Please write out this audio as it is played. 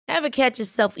Ever catch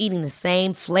yourself eating the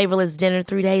same flavorless dinner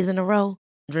 3 days in a row?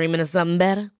 Dreaming of something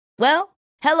better? Well,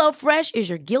 HelloFresh is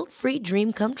your guilt-free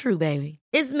dream come true, baby.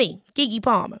 It's me, Keke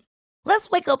Palmer. Let's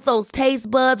wake up those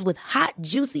taste buds with hot,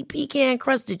 juicy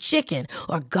pecan-crusted chicken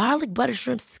or garlic butter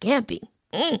shrimp scampi.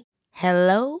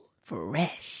 Hello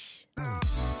Fresh.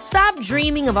 Stop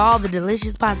dreaming of all the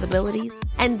delicious possibilities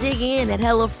and dig in at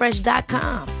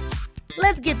HelloFresh.com.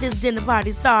 Let's get this dinner party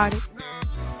started.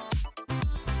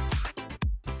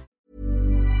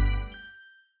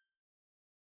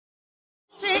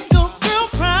 Single girl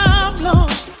problem.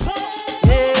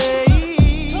 Hey,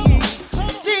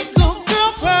 single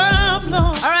girl problem.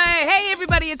 All right, hey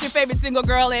everybody, it's your favorite single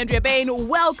girl, Andrea Bain.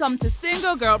 Welcome to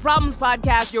Single Girl Problems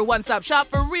Podcast, your one-stop shop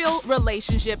for real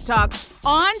relationship talk.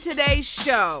 On today's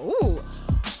show,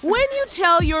 when you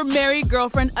tell your married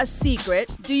girlfriend a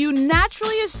secret, do you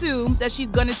naturally assume that she's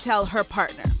going to tell her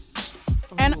partner?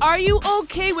 And are you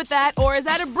okay with that, or is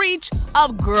that a breach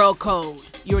of girl code?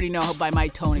 You already know by my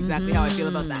tone exactly how I feel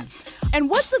about that. And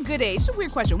what's a good age? It's a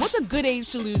weird question. What's a good age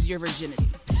to lose your virginity?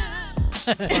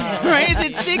 Right? Is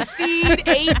it 16,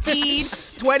 18,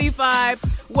 25?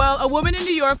 Well, a woman in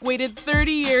New York waited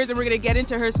 30 years, and we're going to get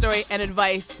into her story and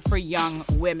advice for young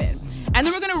women. And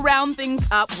then we're going to round things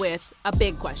up with a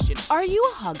big question. Are you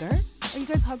a hugger? Are you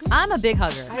guys huggers? I'm a big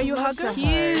hugger. Are you a hugger?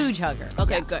 Huge hugger.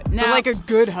 Okay, good. Now, But like a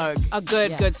good hug. a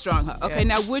good, Yeah. good, strong hug. Okay, Yeah.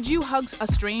 now would you hug a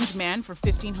strange man for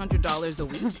 $1,500 a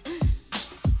week?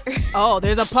 Oh,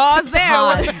 there's a pause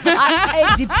there.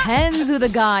 It depends who the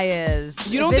guy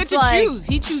is. You don't If get it's to like, choose.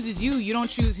 He chooses you. You don't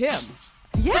choose him.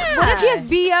 Yeah. What if he has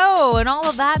BO and all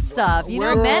of that stuff? You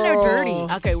know, men are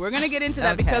dirty. Okay, we're going to get into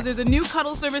that Okay. because there's a new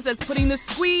cuddle service that's putting the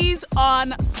squeeze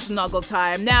on Snuggle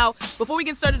Time. Now, before we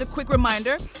get started, a quick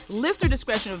reminder. Listener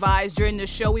discretion advised. During this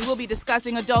show, we will be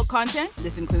discussing adult content.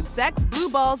 This includes sex, blue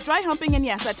balls, dry humping, and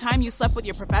yes, that time you slept with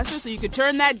your professor so you could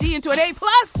turn that D into an A+.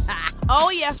 Oh,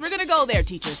 yes, we're going to go there,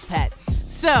 teacher's pet.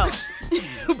 So,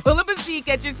 pull up a seat,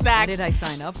 get your What snacks, did I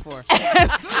sign up for?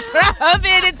 strap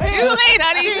in. It's too late,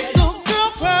 honey. Single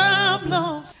girl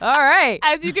problem. All right.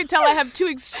 As you can tell, I have two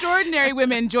extraordinary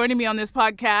women joining me on this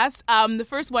podcast. The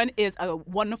first one is a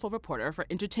wonderful reporter for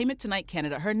Entertainment Tonight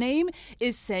Canada. Her name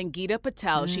is Sangeeta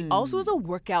Patel. She also is a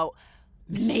workout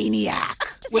maniac,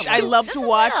 which I love to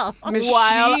watch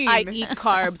while I eat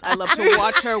carbs. I love to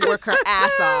watch her work her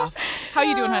ass off. How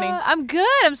you doing, honey? I'm good.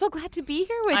 I'm so glad to be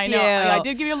here with I you. know. I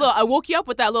did give you a little. I woke you up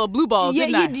with that little blue balls, Yeah,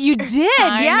 didn't I? you did.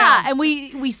 I Yeah. know. And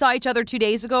we saw each other 2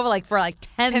 days ago, for 10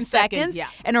 10 seconds, yeah.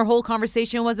 And our whole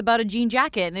conversation was about a jean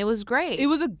jacket, and it was great. It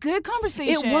was a good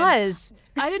conversation. It was.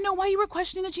 I didn't know why you were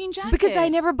questioning the jean jacket. Because I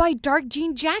never buy dark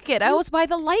jean jacket. I always buy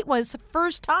the light one. It's the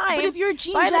first time. But if you're a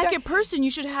jean Buy the dark- jacket person, you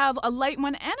should have a light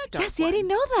one and a dark Yeah, see, I one. didn't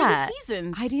know For that. the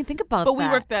seasons. I didn't think about But that. we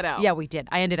worked that out. Yeah, we did.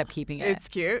 I ended up keeping it. It's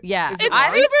cute. Yeah. It's I-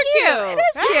 super cute. It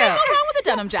is Right? cute. Nothing wrong with a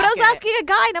denim jacket. But I was asking a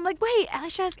guy, and I'm like, wait, I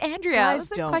should ask Andrea. I Guys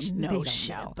was like, don't question- know they don't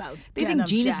shit know. about They denim think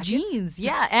jean jackets. is jeans.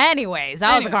 Yeah. Anyways,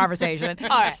 that was the conversation. All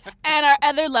right. And our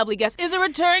other lovely guest is a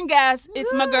return guest.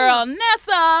 It's my girl,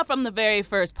 Nessa, from the very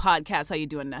first podcast. How you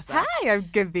doing, Nessa? Hi, I'm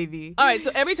good, baby. All right, so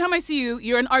every time I see you,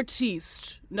 you're an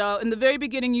artiste. Now, in the very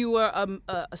beginning, you were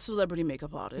a celebrity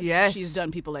makeup artist. Yes. She's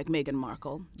done people like Meghan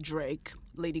Markle, Drake,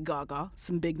 Lady Gaga,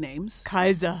 some big names.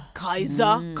 Kaiser.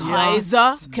 Kaiser.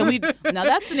 Yes. Can we? Now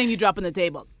that's the name you drop on the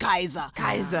table. Kaiser.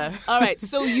 All right.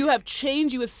 So you have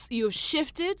changed. You have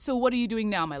shifted. So what are you doing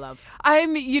now, my love?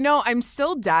 I'm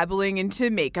still dabbling into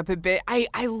makeup a bit.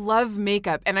 I love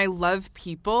makeup and I love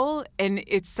people, and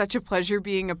it's such a pleasure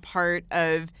being a part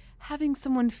of having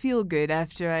someone feel good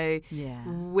after I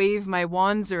wave my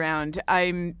wands around.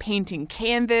 I'm painting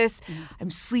canvas. I'm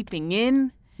sleeping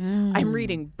in. I'm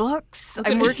reading books.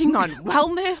 I'm working on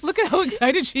wellness. Look at how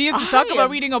excited she is to talk I about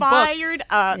am reading a book. fired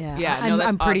up. Yeah, no, that's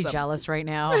I'm pretty awesome. jealous right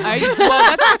now. Are you?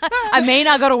 Well, that's, I may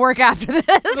not go to work after this.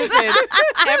 listen,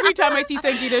 every time I see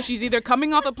Sangeeta, she's either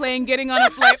coming off a plane, getting on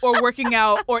a flight, or working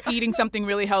out, or eating something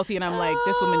really healthy. And I'm like,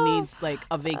 this woman needs like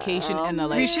a vacation and a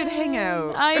We like. should hang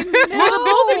out. I know. Well, the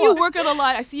both of you work out a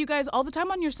lot. I see you guys all the time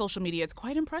on your social media. It's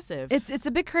quite impressive. It's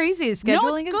a bit crazy.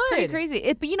 Scheduling is pretty good.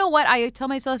 crazy. But you know what? I tell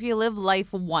myself you live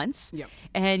life once, Yep.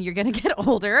 and you're gonna get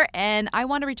older. And I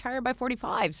want to retire by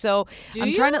 45. So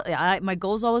I'm trying to. My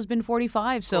goal's always been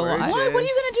 45. So Gorgeous. What are you gonna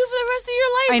do for the rest of your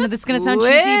life? I know this is gonna sound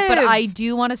cheesy, but live. I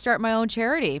do want to start my own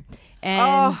charity. And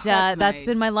Oh, that's that's nice.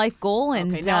 been my life goal.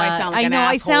 And Okay, now I sound like I an know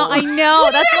asshole. I know.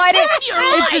 That's why your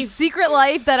it's a life? secret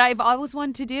life that I've always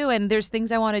wanted to do. And there's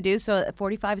things I want to do. So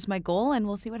 45 is my goal, and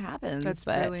we'll see what happens. That's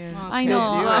but brilliant. I You'll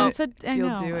know. do I'm it. so, I You'll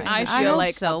know. do it. I I feel hope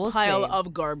like so. a We'll pile see.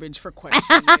 of garbage for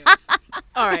questioning you.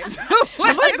 All right. So,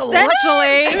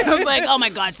 Essentially. I was like, oh my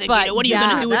God, Sangeeta, But what are you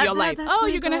going to do with that- your life? that's Oh, my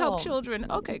you're going to help goal. children.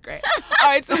 Okay, great. All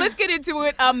right, so let's get into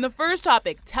it. The first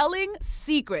topic, telling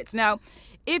secrets. Now,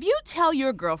 if you tell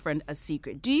your girlfriend a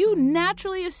secret, do you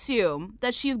naturally assume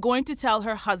that she's going to tell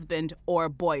her husband or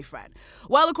boyfriend?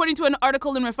 Well, according to an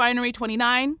article in Refinery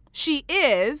 29, she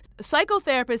is. The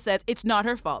psychotherapist says it's not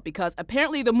her fault because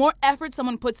apparently the more effort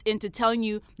someone puts into telling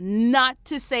you not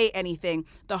to say anything,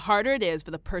 the harder it is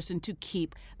for the person to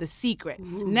keep the secret.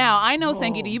 Now, I know,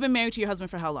 Sangeeta, you've been married to your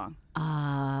husband for how long?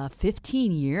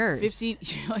 15 years. 15,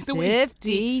 like the way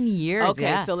 15 years. Okay,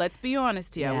 yeah. so let's be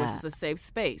honest here. Yeah. This is a safe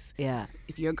space. Yeah.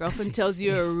 If your girlfriend tells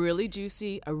you a really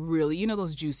juicy, you know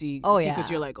those juicy Oh, secrets,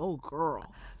 yeah. you're like, oh,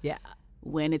 girl. Yeah.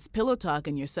 When it's pillow talk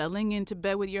and you're settling into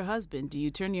bed with your husband, do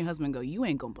you turn to your husband and go, you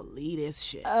ain't gonna believe this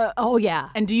shit? Oh, yeah.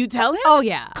 And do you tell him? Oh,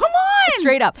 yeah. Come on!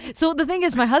 Straight up. So the thing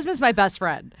is, my husband's my best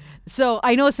friend. So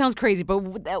I know it sounds crazy, but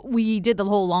we did the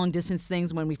whole long distance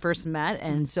things when we first met.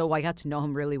 And so I got to know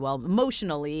him really well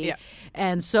emotionally. Yeah.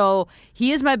 And so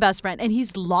he is my best friend and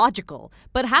he's logical.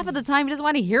 But half of the time he doesn't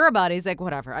want to hear about it. He's like,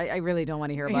 whatever. I really don't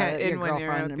want to hear about Yeah, it, in your one ear, out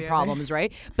girlfriend and the other. problems,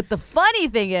 right? But the funny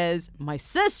thing is, my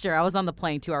sister, I was on the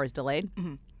plane 2 hours delayed.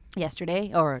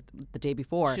 Yesterday or the day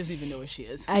before. She doesn't even know where she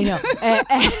is. I know.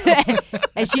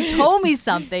 And she told me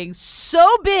something so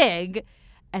big,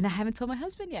 and I haven't told my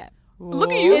husband yet.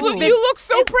 Look at you. It's You been- look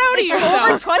so proud of Over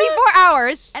yourself. 24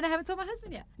 hours, and I haven't told my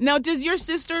husband yet. Now, does your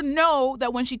sister know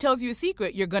that when she tells you a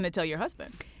secret, you're going to tell your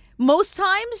husband? Most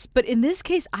times, but in this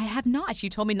case, I have not. She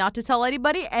told me not to tell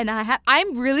anybody, and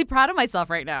I'm really proud of myself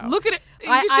right now. Look at it.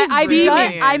 She's I've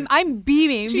beaming. I'm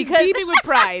beaming She's because beaming with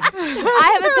pride.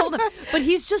 I haven't told him. But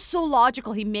he's just so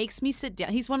logical. He makes me sit down.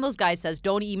 He's one of those guys that says,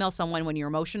 don't email someone when you're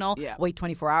emotional. Yeah. Wait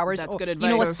 24 hours. That's Or, good You know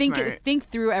advice. what? So smart. Think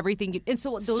through everything. And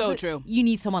so, So true. You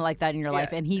need someone like that in your life,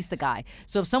 and he's the guy.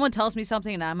 So if someone tells me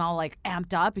something and I'm all like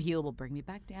amped up, he will bring me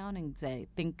back down and say,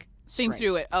 think Think straight.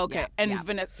 through it. Okay. Yeah, And yeah.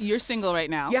 Vanessa, you're single right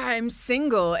now. Yeah, I'm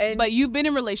single, and But you've been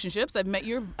in relationships. I've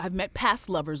met past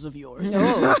lovers of yours.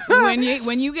 Oh.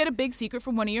 when you get a big secret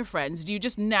from one of your friends, do you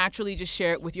just naturally just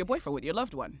share it with your boyfriend, with your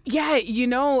loved one? yeah,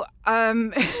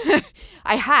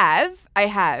 I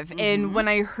have, and when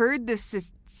I heard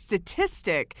this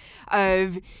statistic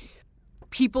of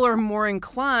people are more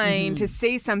inclined to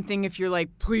say something if you're like,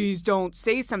 please don't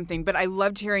say something. But I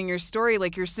loved hearing your story.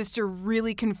 Like your sister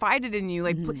really confided in you.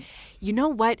 Like, you know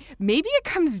what? Maybe it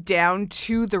comes down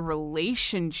to the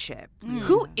relationship.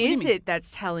 Who is it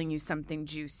that's telling you something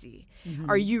juicy?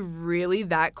 Are you really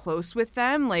that close with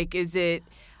them? Like, is it,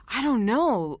 I don't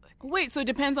know. Wait, so it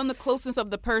depends on the closeness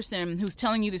of the person who's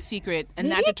telling you the secret, and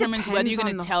Maybe that it determines whether you're depends going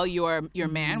on to the- tell your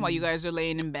man while you guys are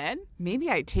laying in bed? Maybe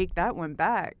I take that one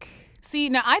back. See,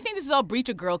 now I think this is all breach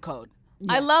of girl code.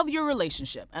 I love your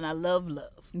relationship, and I love love.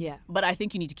 Yeah. But I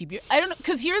think you need to keep your. I don't know,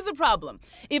 because here's the problem.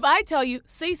 If I tell you,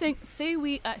 say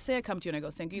I come to you and I go,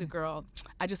 Sangeeta, girl,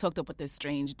 I just hooked up with this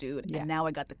strange dude, and now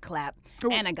I got the clap,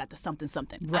 and I got the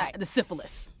something, Right. the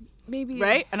syphilis, Maybe.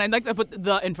 right? And I'd like to put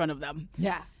the in front of them.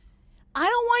 Yeah. I don't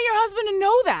want your husband to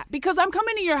know that because I'm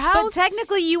coming to your But house.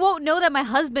 technically, you won't know that my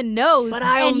husband knows, But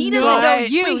I and he know doesn't know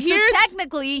it. you. But So here's-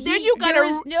 technically, Then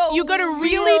there's no you gotta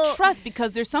really real- trust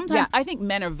because there's sometimes Yeah. I think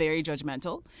men are very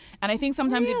judgmental, and I think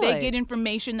sometimes if they Really? get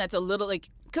information that's a little like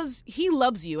because he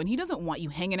loves you and he doesn't want you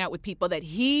hanging out with people that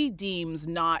he deems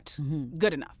not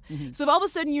good enough. So if all of a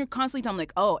sudden you're constantly telling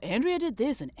like, oh, Andrea did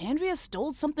this and Andrea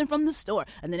stole something from the store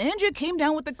and then Andrea came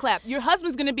down with the clap, your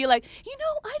husband's gonna be like, you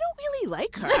know, I don't really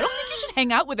like her. I don't think you should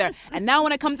hang out with her. And now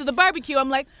when I come to the barbecue, I'm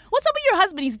like, what's up with your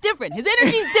husband? He's different. His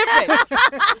energy's different.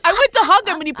 I went to hug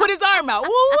him and he put his arm out. Whoa,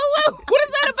 whoa, whoa. What is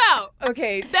that about?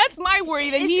 Okay. That's my worry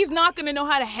that he's not going to know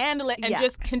how to handle it and Yeah.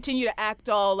 just continue to act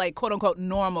all like quote unquote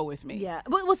normal with me. Yeah.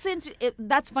 Well, since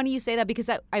that's funny you say that because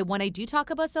I when I do talk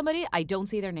about somebody, I don't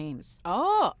say their names.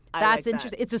 Oh, I That's like that.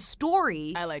 interesting. It's a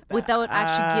story. I like that. Without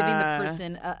actually giving the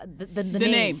person the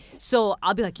name. So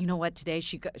I'll be like, you know what? Today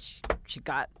she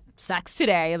got sex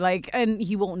today, like, and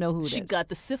he won't know who it is. She got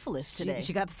the syphilis today.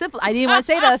 She got the syphilis. I didn't want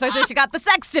to say that, so I said she got the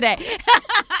sex today.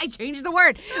 I changed the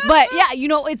word, but yeah, you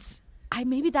know,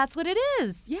 maybe that's what it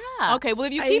is. Yeah. Okay, well,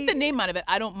 if you keep the name out of it,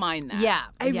 I don't mind that. Yeah.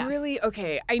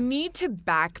 I need to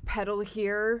backpedal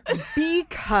here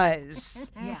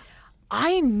because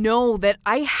I know that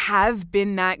I have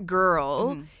been that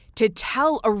girl to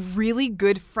tell a really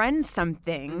good friend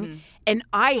something, and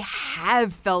I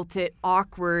have felt it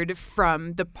awkward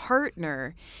from the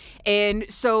partner. And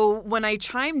so when I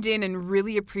chimed in and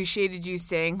really appreciated you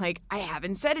saying, like, I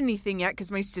haven't said anything yet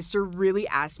because my sister really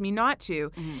asked me not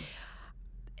to.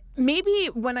 Maybe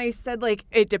when I said, like,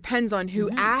 it depends on who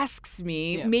asks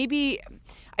me, maybe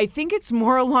I think it's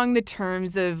more along the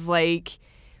terms of, like,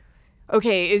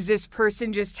 okay, is this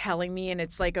person just telling me and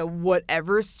it's like a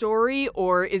whatever story,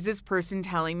 or is this person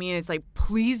telling me and it's like,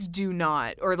 please do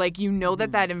not, or like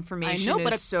that information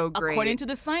is so great. According to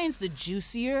the science, the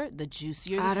juicier the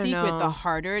secret, know. the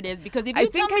harder it is. Because if you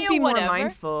tell me I'd be whatever, more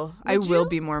mindful. I will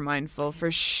be more mindful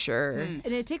for sure. And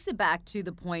it takes it back to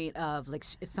the point of like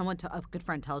if a good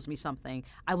friend tells me something,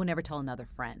 I will never tell another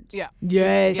friend. Yeah.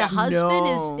 Yes. The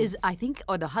husband is I think,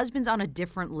 or the husband's on a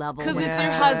different level. Because with it's the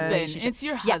your husband. relationship. It's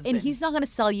your Yeah, husband. and he's not going to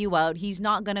sell you out. He's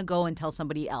not going to go and tell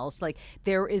somebody else. Like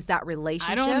there is that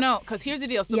relationship. I don't know. Because here's the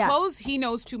deal. Yeah. Suppose he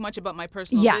knows too much about my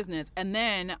personal Yeah. business, and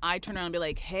then I turn around and be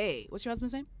like, hey, what's your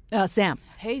husband's name? Sam.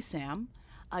 Hey, Sam.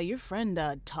 Your friend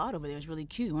Todd over there is really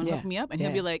cute. You want to hook me up? And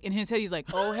he'll be like, in his head, he's like,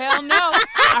 oh, hell no.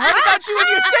 I heard about you and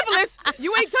your syphilis.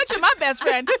 You ain't touching my best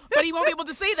friend. But he won't be able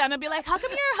to say that. And I'll be like, how come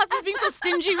your husband's being so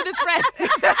stingy with his friends?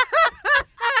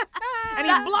 And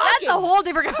he's blocking. That's a whole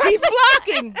different conversation.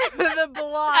 He's blocking. The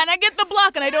block. And I get the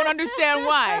block, and I don't understand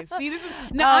why. See, this is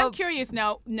now. I'm curious.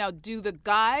 Now, do the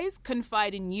guys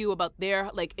confide in you about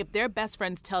if their best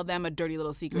friends tell them a dirty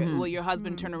little secret? Will your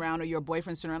husband turn around or your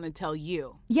boyfriend turn around and tell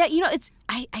you? Yeah, it's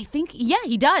I think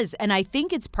he does, and I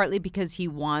think it's partly because he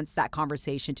wants that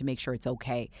conversation to make sure it's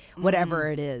okay, whatever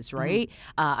it is, right?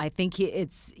 I think he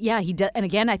does, and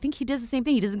again, I think he does the same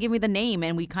thing. He doesn't give me the name,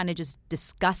 and we kind of just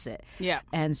discuss it. Yeah,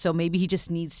 and so maybe he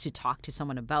just needs to talk to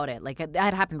someone about it. Like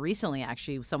that happened recently,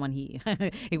 actually. Someone he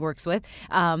he works with,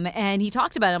 and he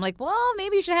talked about it. I'm like, well,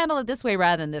 maybe you should handle it this way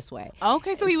rather than this way.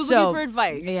 Okay, so he was looking for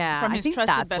advice. Yeah, from his I think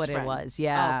trusted that's best what friend. it was.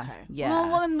 Yeah, Okay. yeah.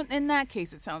 Well, in that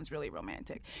case, it sounds really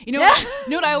romantic. You know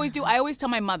what I always do? I always tell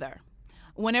my mother.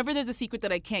 Whenever there's a secret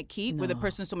that I can't keep, where the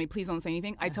person's told me, please don't say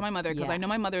anything, I tell my mother because I know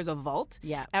my mother is a vault.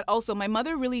 Yeah. And also, my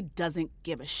mother really doesn't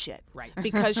give a shit. Right.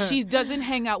 Because she doesn't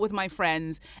hang out with my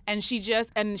friends, and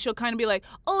she'll kind of be like,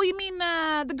 oh, you mean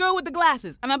the girl with the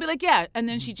glasses? And I'll be like, yeah. And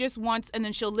then she just wants, and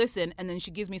then she'll listen, and then she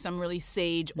gives me some really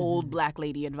sage, old black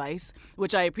lady advice,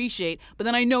 which I appreciate. But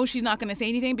then I know she's not going to say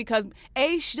anything because,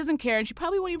 A, she doesn't care, and she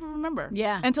probably won't even remember.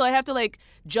 Yeah. Until I have to,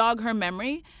 jog her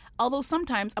memory. Although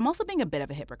sometimes I'm also being a bit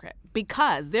of a hypocrite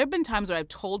because there have been times where I've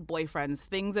told boyfriends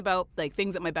things about,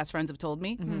 things that my best friends have told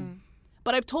me.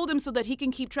 But I've told him so that he can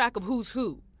keep track of who's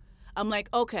who. I'm like,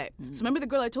 okay, so remember the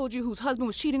girl I told you whose husband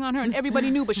was cheating on her and everybody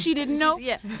knew, but she didn't know?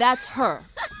 Yeah. That's her.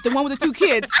 The one with the 2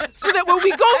 kids. So that when we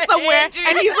go somewhere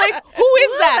and he's like, who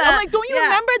is that? I'm like, don't you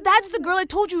remember? That's the girl I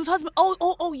told you whose husband.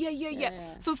 Oh, yeah.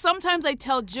 So sometimes I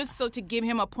tell just so to give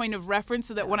him a point of reference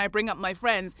so that when I bring up my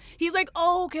friends, he's like,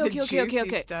 oh, okay.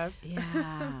 Stuff.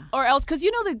 Yeah. Or else, because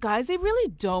the guys, they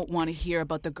really don't want to hear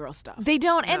about the girl stuff. They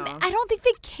don't, and I don't think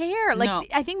they care. Like, No.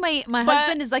 I think my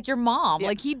husband is like your mom.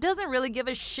 Like, he doesn't really give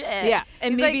a shit. Yeah.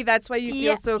 And He's maybe like, that's why you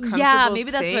feel so comfortable maybe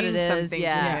that's what it saying is. something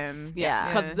Yeah. to him. Yeah,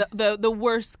 because the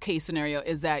worst case scenario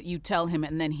is that you tell him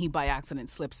and then he by accident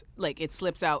slips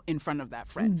out in front of that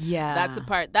friend. Yeah. That's the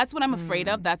part. That's what I'm afraid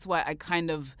of. That's why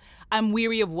I'm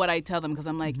weary of what I tell them because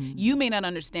I'm like, you may not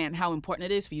understand how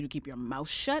important it is for you to keep your mouth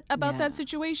shut about that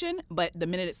situation, but the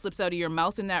minute it slips out of your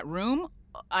mouth in that room,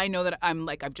 I know that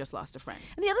I've just lost a friend.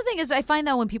 And the other thing is, I find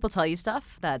that when people tell you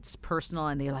stuff that's personal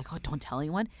and they're like, oh, don't tell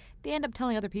anyone, they end up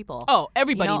telling other people. Oh,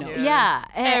 everybody knows. Yeah.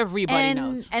 Everybody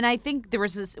knows. And I think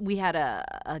we had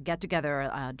a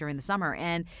get-together during the summer,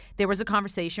 and there was a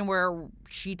conversation where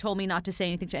she told me not to say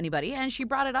anything to anybody, and she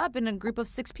brought it up in a group of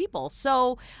 6 people.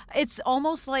 So it's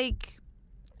almost like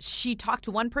she talked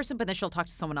to one person, but then she'll talk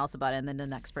to someone else about it, and then the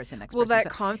next person. Well, that So-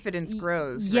 confidence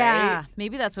grows, Yeah, right?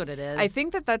 maybe that's what it is. I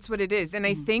think that's what it is. And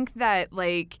I think that,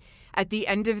 at the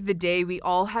end of the day, we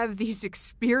all have these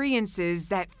experiences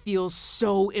that feel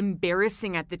so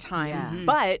embarrassing at the time. Yeah.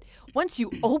 But once you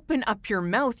open up your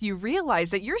mouth, you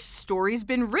realize that your story's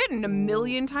been written a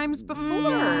million times before.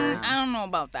 I don't know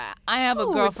about that. I have a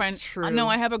Oh, girlfriend. it's true. No,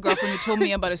 I have a girlfriend who told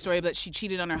me about a story that she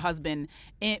cheated on her husband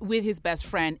with his best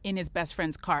friend in his best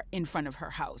friend's car in front of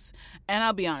her house. And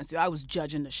I'll be honest with you, I was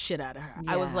judging the shit out of her.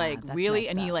 I was Yeah, like, that's really?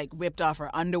 messed And he up. ripped off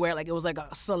her underwear. It was like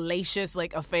a salacious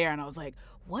affair. And I was like,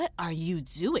 what are you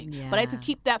doing? But I had to Yeah.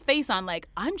 keep that face on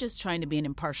I'm just trying to be an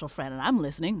impartial friend and I'm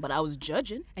listening, but I was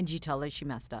judging. And did you tell her she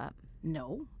messed up?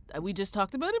 No. We just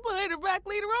talked about it behind her back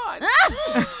later on.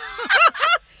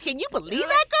 Can you believe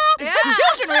that, girl? The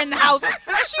children are in the house. Is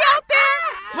she out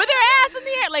there? with their ass in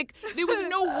the air. Like, there was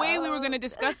no way we were going to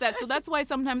discuss that. So that's why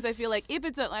sometimes I feel like if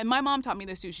it's and my mom taught me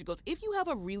this too. She goes, if you have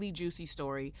a really juicy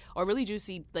story or really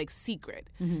juicy, like, secret,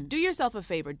 do yourself a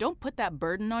favor. Don't put that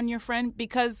burden on your friend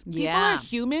because people are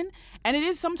human. And it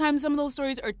is sometimes some of those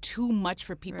stories are too much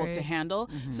for people to handle.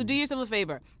 So do yourself a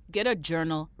favor. Get a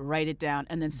journal, write it down,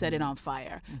 and then set it on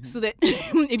fire so that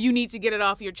if you need to get it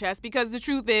off your chest. Because the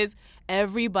truth is,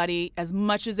 everybody, as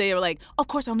much as they are like, of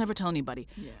course, I'll never tell anybody,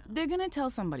 they're going to tell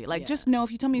somebody. Like, just know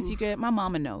if you tell me a secret, my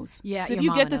mama knows. Yeah, so if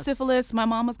you get the syphilis, my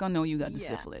mama's going to know you got the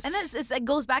syphilis. And it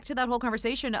goes back to that whole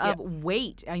conversation of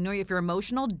wait. I know if you're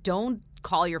emotional, don't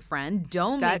call your friend.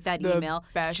 Don't make that email.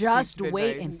 Just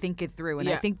wait and think it through. And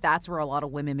I think that's where a lot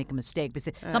of women make a mistake. Because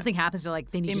something happens, they're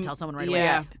like, they need to tell someone right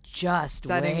away. Just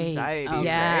that wait. anxiety,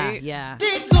 Yeah, right? yeah.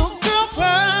 Single girl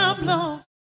problem.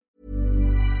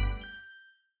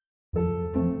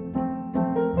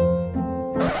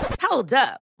 Hold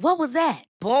up. What was that?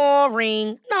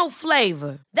 Boring. No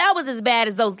flavor. That was as bad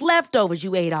as those leftovers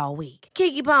you ate all week.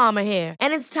 Keke Palmer here,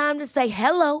 and it's time to say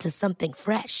hello to something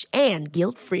fresh and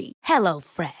guilt-free. Hello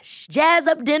Fresh. Jazz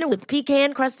up dinner with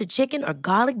pecan-crusted chicken or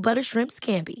garlic butter shrimp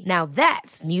scampi. Now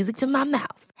that's music to my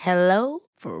mouth. Hello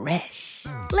Fresh.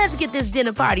 Let's get this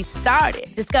dinner party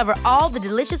started. Discover all the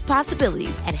delicious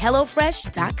possibilities at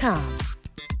hellofresh.com.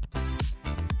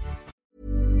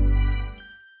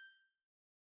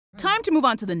 Time to move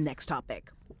on to the next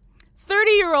topic.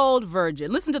 30-year-old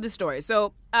virgin. Listen to this story.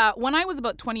 So when I was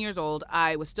about 20 years old,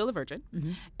 I was still a virgin,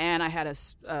 and I had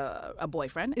a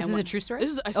boyfriend. This is a true story?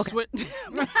 This is I swear. I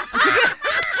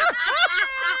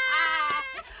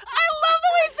love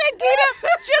the way Sangita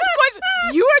just questioned.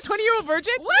 You are a 20-year-old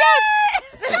virgin? What?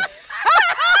 Yes.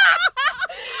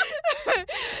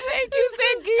 Thank you,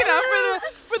 Sangita,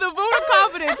 for the vote of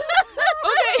confidence.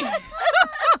 Okay.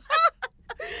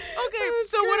 Okay,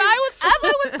 so as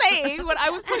I was saying, when I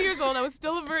was 20 years old, I was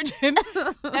still a virgin,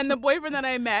 and the boyfriend that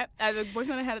I met, the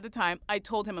boyfriend I had at the time, I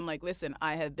told him, I'm like, listen,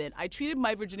 I treated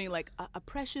my virginity like a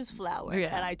precious flower,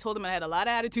 and I told him I had a lot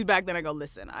of attitude back then. I go,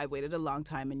 listen, I waited a long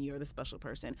time, and you're the special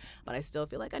person, but I still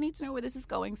feel like I need to know where this is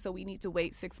going, so we need to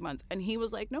wait 6 months. And he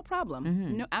was like, no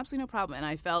problem, no, absolutely no problem. And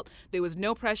I felt there was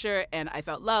no pressure, and I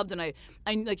felt loved, and I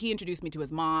like he introduced me to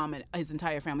his mom and his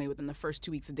entire family within the first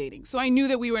 2 weeks of dating, so I knew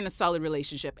that we were in a solid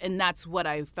relationship, and that's what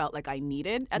I felt like I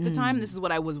needed at the time. This is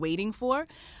what I was waiting for.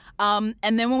 And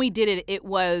then when we did it, it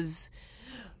was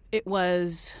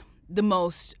the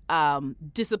most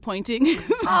disappointing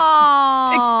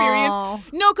experience.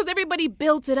 No, because everybody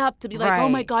built it up to be like, oh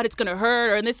my God, it's gonna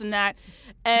hurt, or this and that.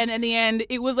 And in the end,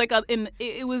 it was like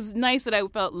it was nice that I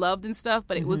felt loved and stuff,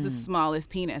 but it was the smallest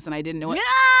penis, and I didn't know it.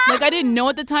 Like, I didn't know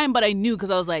at the time, but I knew because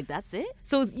I was like, "That's it."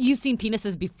 So you've seen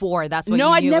penises before? That's what no,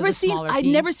 you I'd knew never it was a seen. smaller I'd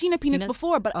never seen a penis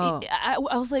before, but I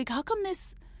was like, "How come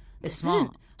this small.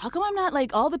 didn't? How come I'm not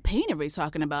like all the pain everybody's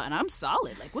talking about, and I'm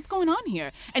solid? Like, what's going on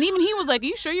here?" And even he was like, "Are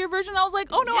you sure you're a virgin?" I was like,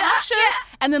 "Oh no, I'm sure." Yeah.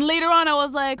 And then later on, I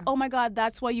was like, "Oh my God,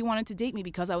 that's why you wanted to date me,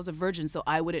 because I was a virgin, so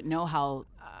I wouldn't know how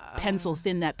pencil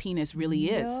thin that penis really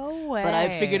is." No way. But I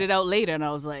figured it out later, and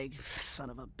I was like,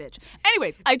 "Son of a bitch."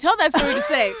 Anyways, I tell that story to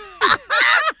say,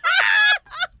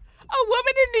 a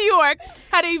woman in New York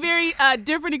had a very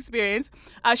different experience.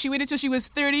 She waited till she was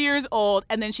 30 years old,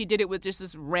 and then she did it with just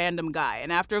this random guy.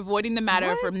 And after avoiding the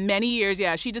matter for many years,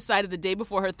 she decided the day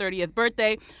before her 30th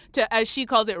birthday to, as she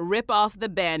calls it, rip off the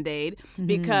Band-Aid,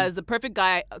 because the perfect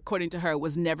guy, according to her,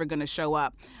 was never going to show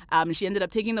up. She ended up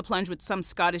taking the plunge with some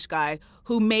Scottish guy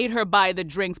who made her buy the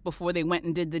drinks before they went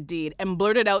and did the deed, and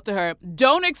blurted out to her,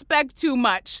 "Don't expect too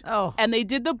much." Oh. And they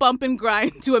did the bump and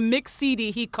grind to a mixed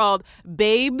CD he called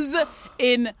Babes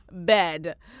in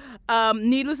Bed.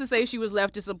 Needless to say, she was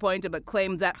left disappointed, but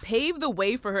claimed that paved the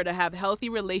way for her to have healthy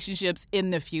relationships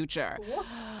in the future.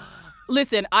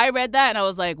 Listen, I read that and I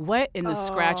was like, what in the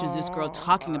scratch is this girl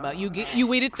talking about? You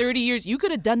waited 30 years. You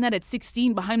could have done that at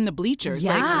 16 behind the bleachers.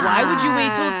 Yeah. Like, why would you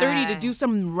wait till 30 to do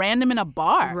something random in a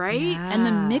bar? Right? Yeah. And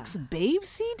the mixed babe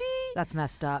CD? That's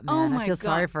messed up, man. Oh my I feel God.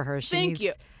 sorry for her. She Thank needs,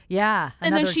 you. Yeah.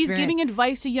 And then another she's experience. giving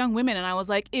advice to young women. And I was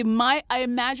like, I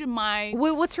imagine my...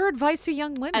 Wait, what's her advice to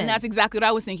young women? And that's exactly what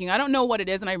I was thinking. I don't know what it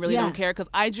is, and I really Yeah. don't care, because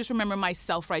I just remember my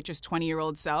self-righteous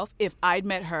 20-year-old self. If I'd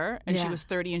met her and she Yeah. was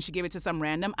 30 and she gave it to some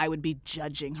random, I would be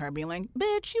judging her, being like,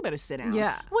 bitch, you better sit down.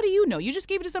 Yeah. What do you know? You just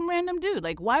gave it to some random dude.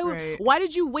 Like, why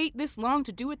did you wait this long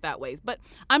to do it that way? But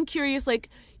I'm curious, like,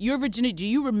 your virginity, do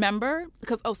you remember?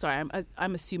 Because,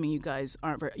 I'm assuming you guys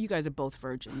aren't, you guys are both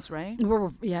virgins, right?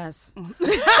 Yes.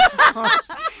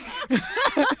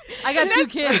 I got 2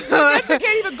 kids. Vanessa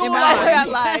can't even go along with that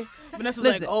lie. Vanessa's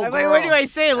Listen, like, oh, Wait, girl. what do I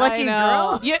say? Lucky I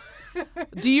know. girl?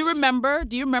 Do you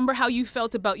remember how you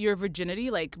felt about your virginity,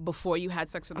 like before you had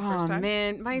sex for the first time? Oh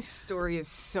man, my story is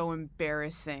so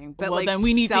embarrassing. But Well, like then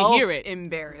we need to hear it.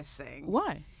 Embarrassing.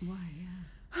 Why?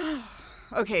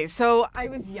 Okay, so I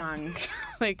was young.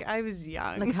 I was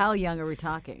young. Like, how young are we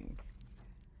talking?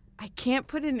 I can't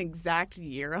put an exact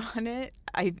year on it.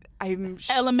 I'm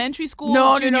Elementary school,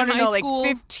 no, junior high like school?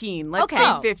 15. Let's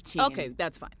Oh, say 15. Okay,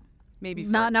 that's fine. Maybe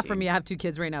 14. Not for me. I have 2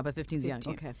 kids right now, but 15's young.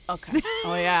 15. Okay. Okay.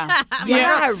 Oh, yeah.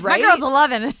 Yeah, My right? girl's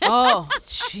 11. Oh,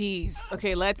 jeez.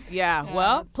 Okay,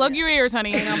 well, plug your ears,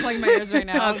 honey. I'm plugging my ears right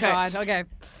now. Okay. Oh, God. Okay.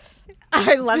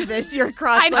 I love this. You're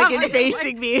cross-legged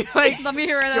facing me. Like, Let me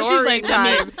hear it. She's like,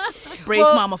 let me brace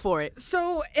mama for it.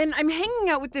 So, and I'm hanging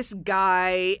out with this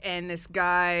guy, and this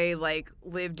guy like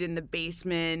lived in the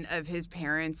basement of his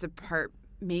parents' apartment.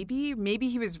 Maybe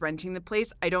he was renting the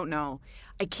place. I don't know.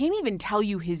 I can't even tell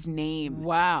you his name.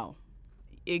 Wow.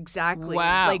 Exactly.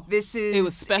 Wow. Like this is. It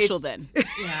was special it's- then.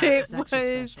 Yeah, It it's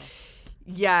actually was. special.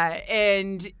 Yeah,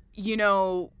 and you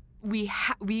know,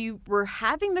 we were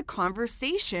having the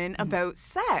conversation about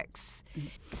sex.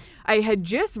 I had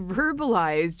just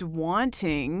verbalized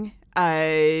wanting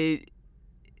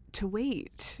to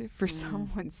wait for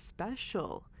someone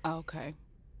special. Okay.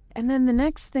 And then the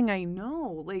next thing I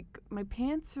know, like my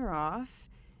pants are off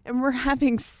and we're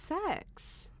having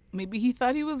sex. Maybe he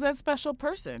thought he was that special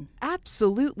person.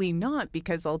 Absolutely not,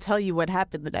 because I'll tell you what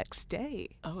happened the next day.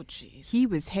 Oh, jeez. He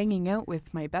was hanging out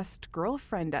with my best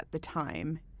girlfriend at the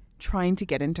time, trying to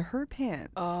get into her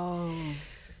pants. Oh.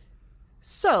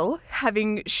 So,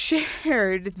 having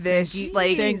shared this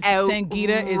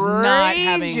Sangeeta is not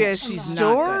having. outrageous She's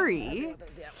story,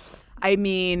 I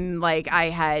mean, like I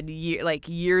had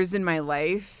years in my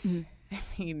life. I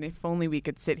mean, if only we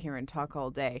could sit here and talk all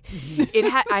day.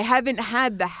 I haven't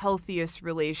had the healthiest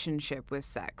relationship with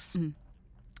sex.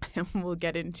 And we'll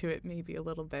get into it maybe a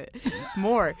little bit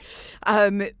more.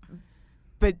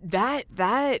 But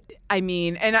that I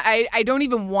mean, and I don't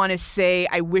even want to say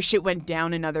I wish it went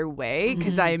down another way,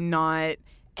 because I'm not.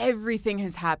 Everything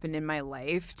has happened in my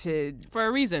life For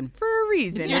a reason.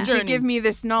 It's your and journey. to give me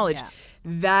this knowledge. Yeah.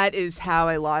 That is how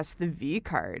I lost the V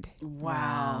card.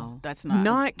 Wow. That's not.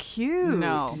 Not cute.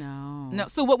 No. No.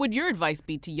 So, what would your advice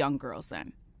be to young girls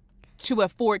then? To a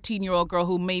 14-year-old girl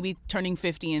who may be turning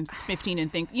 15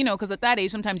 and think, because at that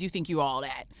age, sometimes you think you're all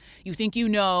that. You think you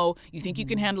know, you think you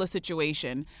can handle a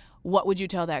situation. What would you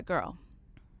tell that girl?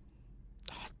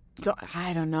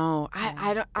 I don't know.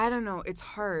 I don't know. It's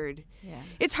hard. Yeah.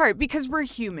 It's hard because we're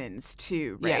humans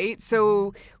too, Yeah. right?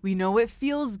 So we know it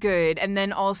feels good. And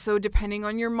then also, depending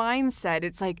on your mindset,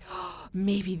 it's like,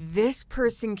 maybe this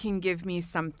person can give me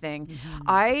something.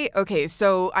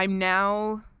 So I'm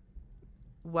now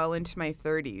well into my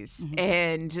 30s,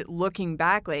 and looking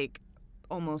back, like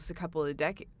almost a couple of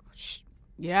decades.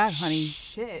 Yeah, honey.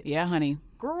 Shit. Yeah, honey.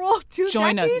 Girl, 2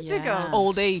 Join us. decades ago. Yeah.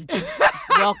 Old age.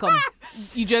 Welcome.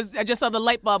 I just saw the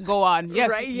light bulb go on.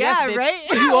 Yes. Right? Yes, Yeah, bitch. right?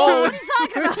 You old.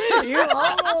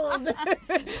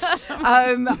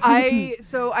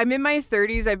 So I'm in my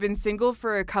 30s. I've been single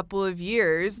for a couple of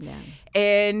years. Yeah.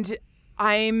 And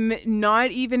I'm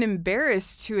not even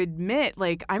embarrassed to admit,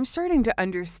 like, I'm starting to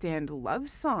understand love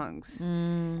songs.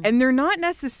 And they're not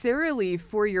necessarily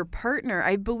for your partner.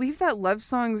 I believe that love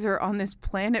songs are on this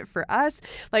planet for us.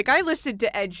 Like, I listened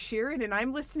to Ed Sheeran, and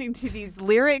I'm listening to these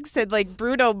lyrics and, like,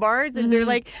 Bruno Mars, and they're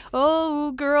like,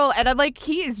 oh, girl. And I'm like,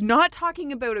 he is not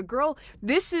talking about a girl.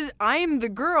 I'm the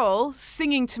girl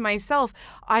singing to myself.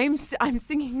 I'm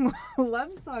singing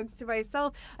love songs to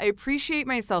myself. I appreciate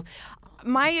myself.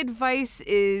 My advice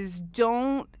is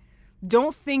don't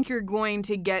think you're going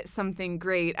to get something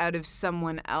great out of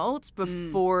someone else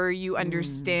before you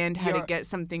understand how to get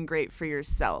something great for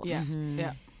yourself. Yeah.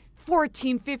 Yeah.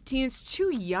 14, 15, it's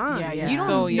too young. Yeah, You don't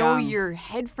so know young. your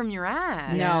head from your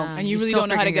ass. No, Yeah, and you you're really still don't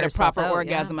know how to figuring get a proper yourself out,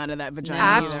 orgasm out of that vagina. No.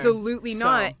 either. Absolutely So-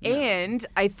 not. And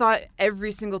I thought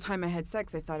every single time I had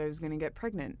sex, I thought I was going to get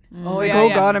pregnant. Oh, Like, yeah, oh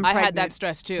yeah. God, I'm I pregnant. had that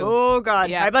stress too. Oh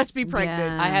God, Yeah. I must be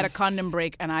pregnant. Yeah. I had a condom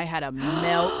break and I had a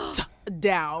melt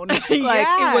down. Like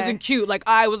Yeah. it wasn't cute. Like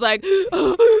I was like,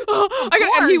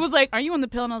 and he was like, "Are you on the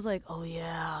pill?" And I was like, "Oh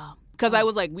yeah." Because I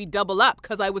was like, we double up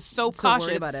because I was so So worried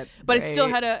cautious about it. but it still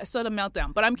had a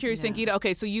meltdown. But I'm curious, Sangeeta.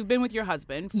 Okay, so you've been with your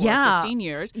husband for Yeah. 15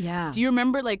 years. Yeah. Do you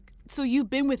remember so you've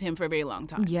been with him for a very long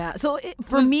time? Yeah. So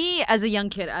for me, as a young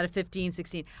kid, out of 15,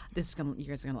 16, you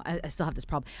guys are gonna. I still have this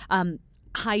problem.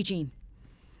 Hygiene.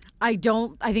 I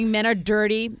think men are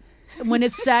dirty. When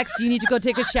it's sex, you need to go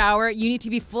take a shower. You need to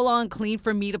be full on clean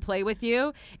for me to play with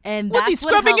you. And Was he that's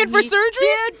what scrubbing helped it for me- surgery?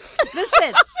 Dude,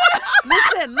 listen.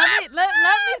 Let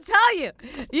me tell tell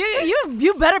you,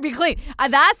 you better be clean.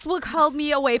 That's what held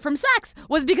me away from sex,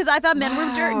 was because I thought men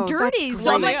were dirty. That's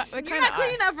So I'm great. like, you're not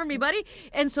clean enough for me, buddy.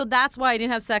 And so that's why I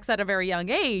didn't have sex at a very young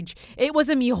age. It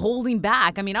wasn't me holding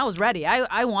back. I mean, I was ready.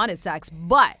 I wanted sex,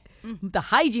 but the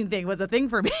hygiene thing was a thing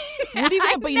for me. What are you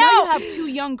gonna? But you know you have two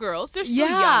young girls. They're still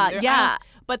young.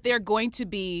 But they're going to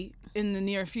be in the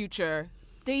near future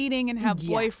dating and have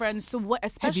boyfriends. So what?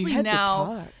 Especially had the now.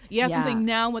 talk? Yes, I'm Yeah. saying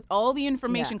now with all the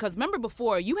information. Yeah. Because remember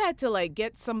before, you had to like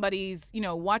get somebody's,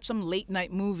 watch some late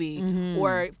night movie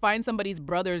or find somebody's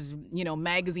brother's,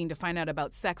 magazine to find out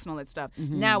about sex and all that stuff.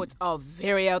 Now it's all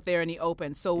very out there in the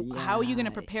open. So how are you going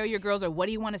to prepare your girls, or what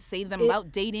do you want to say to them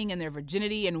about dating and their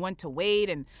virginity and when to wait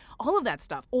and all of that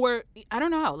stuff? Or I don't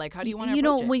know how. Like, how do you want to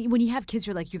approach it? when you have kids,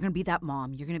 you're like, you're going to be that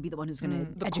mom. You're going to be the one who's going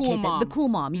to The educate cool them. mom. The cool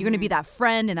mom. You're going to be that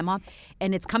friend and that mom.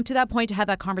 And it's come to that point to have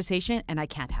that conversation, and I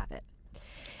can't have it.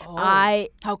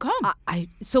 How come?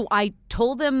 So I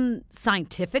told them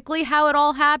scientifically how it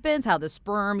all happens, how the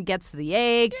sperm gets to the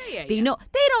egg. They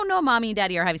don't know mommy and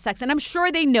daddy are having sex, and I'm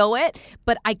sure they know it,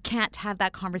 but I can't have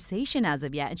that conversation as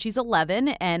of yet. And she's 11,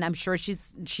 and I'm sure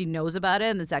she knows about it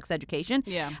in the sex education.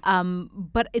 Yeah.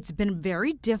 But it's been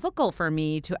very difficult for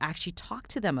me to actually talk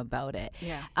to them about it.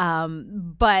 Yeah.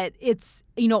 But it's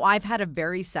I've had a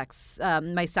very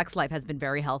my sex life has been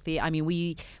very healthy. I mean,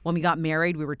 when we got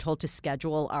married, we were told to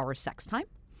schedule our sex time.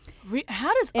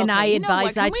 How does And I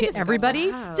advise that to everybody.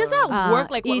 Does that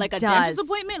work like what? It Like a does. dentist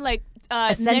appointment? Like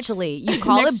Essentially, you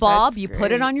call it Bob, you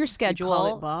put it on your You schedule.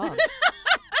 call it Bob.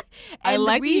 I And the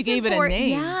like that you reason gave it a for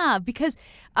name. Yeah, because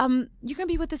you're going to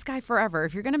be with this guy forever.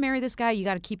 If you're going to marry this guy, you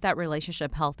got to keep that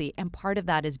relationship healthy, and part of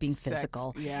that is being Sex,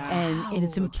 physical. yeah. And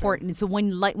it's important. And so when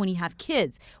you have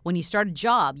kids, when you start a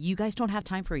job, you guys don't have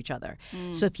time for each other.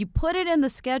 So if you put it in the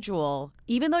schedule,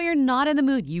 even though you're not in the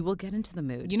mood, you will get into the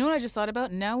mood. You know what I just thought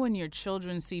about? Now when your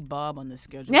children see Bob on the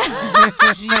schedule,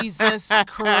 Jesus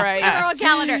Christ. They're on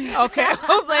calendar. Okay, I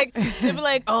was like, they'd be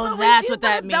like, oh, that's what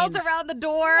that means. Belt around the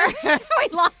door. We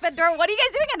lock the door. What are you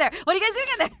guys doing in there? What are you guys doing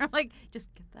in there? I'm like, just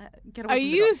get away Are from the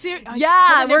you door. serious?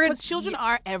 Yeah, because children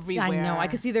are everywhere. I know. I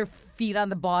could see their feet on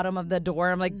the bottom of the door.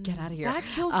 I'm like, get out of here. That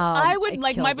kills. I would it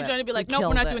like my kills it. vagina be like, It nope, we're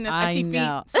kills not it. doing this. I see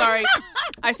know. feet. Sorry,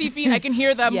 I see feet. I can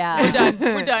hear them. Yeah. We're done.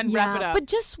 We're done. Yeah, Wrap it up. but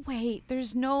just wait.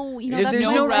 There's no, There's that's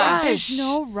no rush. There's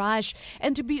no rush.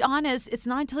 And to be honest, it's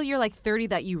not until you're like 30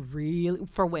 that you really,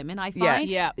 for women, I find,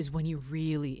 Yeah. is when you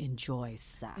really enjoy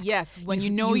sex. Yes, when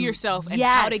you know yourself and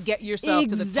how to get yourself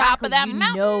to the top of that you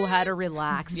mountain. know how to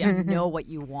relax. You know what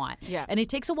you want. Yeah. And it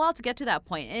takes a while to get to that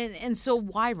point. And so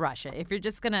why rush it? If you're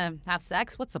just going to have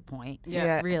sex, what's the point?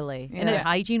 Yeah. Really. And Yeah.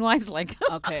 hygiene-wise, like,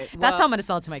 Okay, that's well- how I'm going to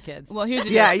sell it to my kids. Well, here's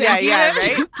the Yeah, deal. yeah,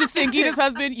 Sangeeta, right? To Sangeeta's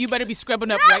husband, you better be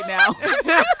scrubbing up right now.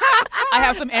 I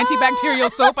have some antibacterial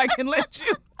soap I can lend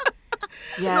you.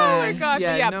 Yeah. Oh my gosh.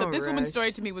 Yeah, but yeah, no but this woman's rush.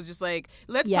 story to me was just like,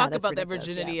 let's Yeah, talk that's about that ridiculous,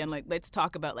 virginity yeah. and like let's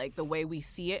talk about like the way we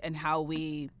see it and how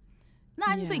we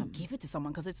not just like give it to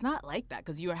someone because it's not like that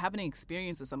because you are having an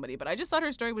experience with somebody. But I just thought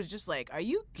her story was just like, are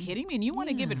you kidding me? And you want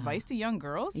to give advice to young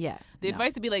girls? Yeah, The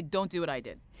advice to be like, don't do what I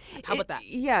did. How about that?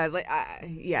 Yeah, like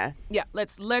yeah. Yeah,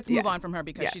 let's move on from her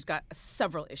because she's got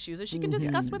several issues that she can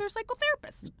discuss with her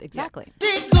psychotherapist. Exactly.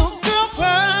 Single girl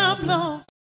problem.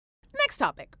 Next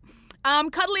topic.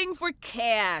 Cuddling for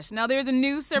cash. Now, there's a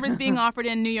new service being offered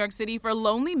in New York City for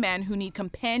lonely men who need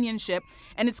companionship,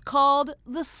 and it's called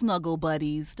the Snuggle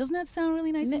Buddies. Doesn't that sound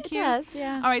really nice and It cute? does,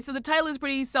 yeah. All right, so the title is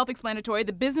pretty self-explanatory.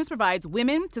 The business provides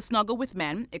women to snuggle with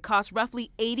men. It costs roughly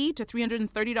 $80 to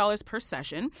 $330 per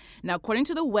session. Now, according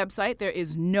to the website, there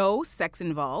is no sex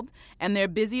involved, and their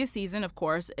busiest season, of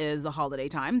course, is the holiday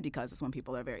time because it's when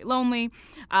people are very lonely.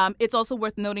 It's also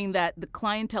worth noting that the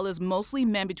clientele is mostly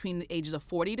men between the ages of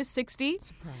 40 to 60.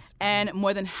 And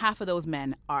more than half of those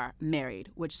men are married,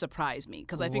 which surprised me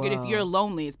because I figured if you're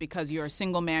lonely, it's because you're a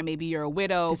single man, maybe you're a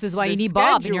widow. This is why The you need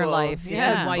Bob in your schedule. life. This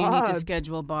Yeah. is why you need to Bob.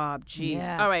 schedule Bob. Jeez.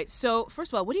 Yeah. All right. So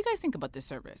first of all, what do you guys think about this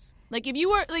service? Like, if you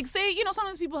were like, say,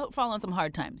 sometimes people fall on some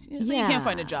hard times. Say you can't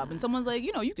find a job, and someone's like,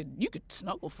 you could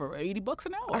snuggle for $80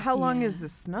 an hour. How long is the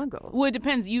snuggle? Well, it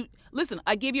depends. Listen.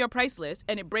 I gave you a price list,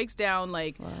 and it breaks down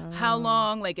like how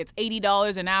long. Like it's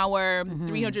 $80 an hour,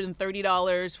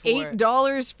 $330 for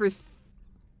 $8 for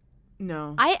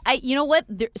no. I you know what?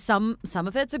 Some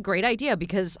of it's a great idea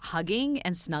because hugging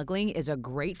and snuggling is a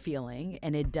great feeling,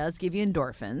 and it does give you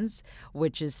endorphins,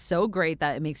 which is so great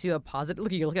that it makes you a positive.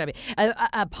 Look, you're looking at me,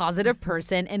 a positive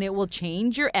person, and it will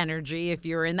change your energy if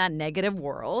you're in that negative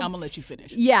world. I'm gonna let you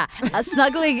finish. Yeah,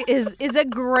 snuggling is a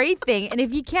great thing, and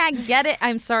if you can't get it,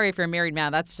 I'm sorry if you're a married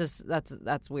man.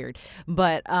 That's weird.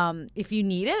 But if you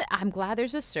need it, I'm glad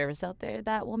there's a service out there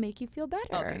that will make you feel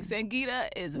better. Okay, Sangeeta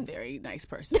is a very nice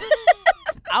person.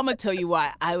 I'm gonna tell you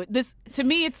why. To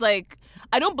me, it's like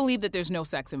I don't believe that there's no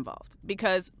sex involved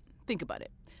because think about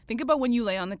it. Think about when you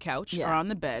lay on the couch or on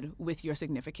the bed with your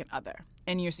significant other,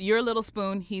 and you're a little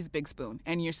spoon, he's big spoon,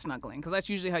 and you're snuggling because that's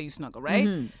usually how you snuggle,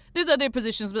 right? There's other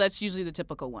positions, but that's usually the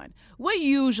typical one. What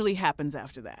usually happens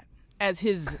after that, as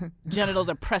his genitals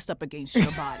are pressed up against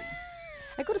your body?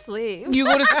 I go to sleep. You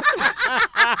go to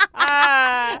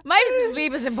My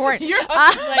sleep is important. Your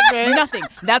husband's like nothing.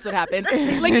 That's what happens.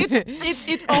 Like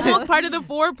it's almost part of the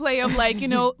foreplay of like,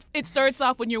 it starts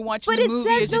off when you're watching But the movie.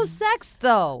 it says no sex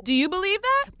though. Do you believe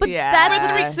that? But that's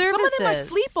what the service Some of them are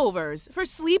is. sleepovers. For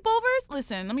sleepovers,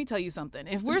 listen, let me tell you something.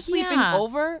 If we're sleeping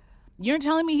over, you're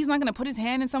telling me he's not going to put his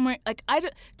hand in somewhere? Like,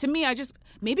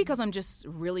 maybe because I'm just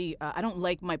really, I don't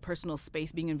like my personal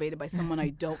space being invaded by someone I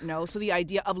don't know. So the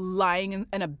idea of lying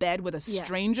in a bed with a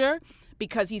stranger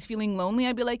because he's feeling lonely,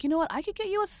 I'd be like, you know what? I could get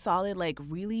you a solid, like,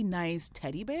 really nice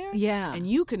teddy bear. Yeah. And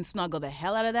you can snuggle the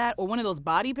hell out of that, or one of those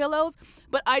body pillows.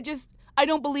 But I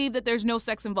don't believe that there's no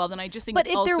sex involved, and I just think But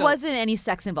if there wasn't any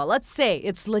sex involved, let's say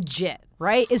it's legit,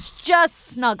 right? It's just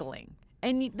snuggling.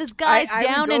 And this guy's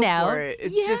down would and go out. for it.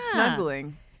 It's just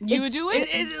snuggling. You would do it?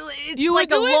 It's You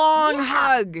like would do a it? long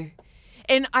hug.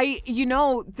 And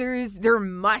there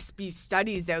must be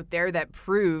studies out there that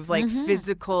prove like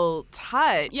physical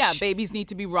touch. Yeah, babies need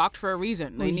to be rocked for a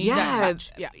reason. They need that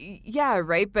touch. Yeah,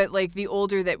 right. But like the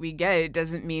older that we get, it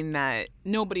doesn't mean that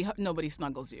Nobody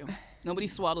snuggles you. Nobody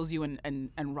swaddles you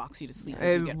and rocks you to sleep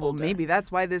as you get older. maybe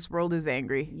that's why this world is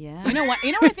angry. Yeah. You know what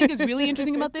I think is really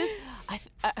interesting about this?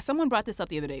 Someone brought this up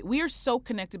the other day. We are so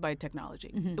connected by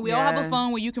technology. We all have a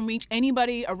phone where you can reach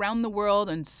anybody around the world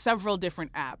on several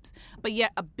different apps. But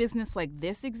yet a business like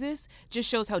this exists just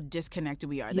shows how disconnected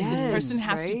we are. That this person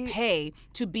has to pay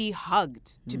to be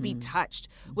hugged, to be touched,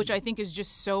 which I think is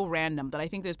just so random. That I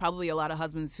think there's probably a lot of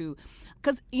husbands who...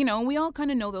 Because, we all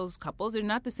kind of know those couples. They're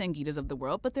not the Sangeetas of the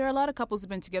world, but there are a lot of couples who have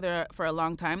been together for a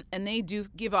long time, and they do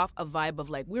give off a vibe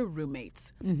of like, we're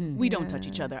roommates. We don't touch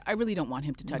each other. I really don't want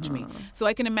him to touch me. So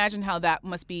I can imagine how that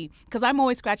must be, because I'm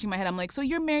always scratching my head. I'm like, so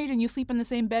you're married and you sleep in the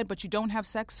same bed, but you don't have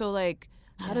sex, so like...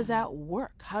 How does that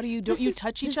work? How do you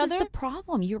touch each other? This is the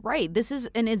problem. You're right.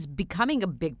 And it's becoming a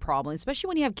big problem, especially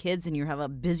when you have kids and you have a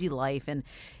busy life and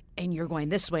you're going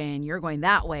this way and you're going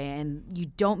that way and you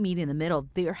don't meet in the middle.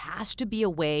 There has to be a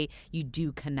way you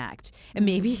do connect. And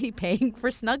maybe paying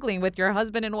for snuggling with your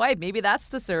husband and wife, maybe that's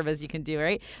the service you can do,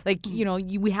 right? Like,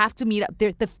 we have to meet up.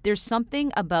 There's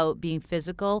something about being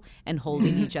physical and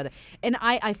holding each other. And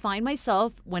I find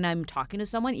myself when I'm talking to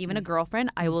someone, even a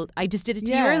girlfriend, I just did it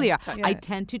to you earlier. I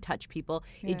tend to touch people.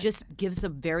 It just gives a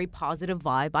very positive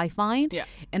vibe, I find. Yeah.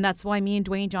 And that's why me and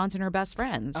Dwayne Johnson are best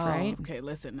friends, right? Okay,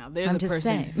 listen, now there's I'm a just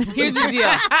person. saying. Here's the deal.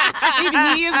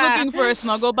 If he is looking for a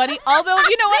snuggle buddy, although,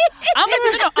 you know what? I'm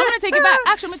going to take it back.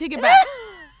 Actually, I'm going to take it back.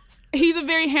 He's a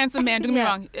very handsome man. Don't get me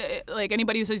wrong. Like,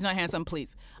 anybody who says he's not handsome,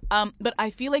 please. But I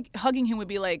feel like hugging him would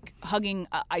be like hugging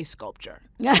an ice sculpture.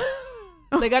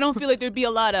 Like, I don't feel like there'd be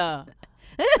a lot of...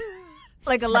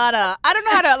 I don't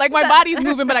know how to, like, my body's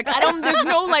moving, but there's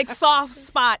no, like, soft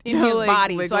spot in his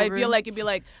body. So I feel like it'd be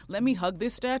like, let me hug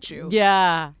this statue.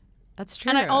 Yeah. That's true.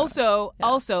 And I also,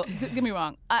 get me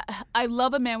wrong, I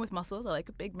love a man with muscles. I like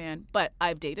a big man, but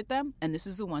I've dated them, and this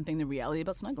is the one thing, the reality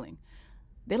about snuggling.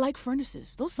 They like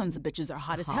furnaces. Those sons of bitches are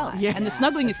hot as hell. Yeah. And the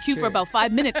snuggling is cute for about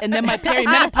 5 minutes, and then my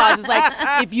perimenopause is like,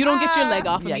 if you don't get your leg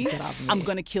off of me, I'm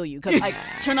going to kill you. Because I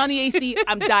turn on the AC,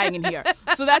 I'm dying in here.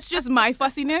 So that's just my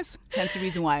fussiness, hence the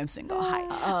reason why I'm single.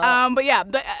 Hi.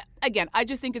 But again, I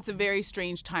just think it's a very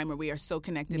strange time where we are so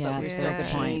connected, but we're still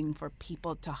paying for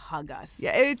people to hug us.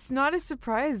 Yeah, it's not a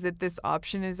surprise that this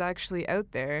option is actually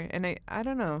out there, and I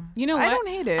don't know. You know what? I don't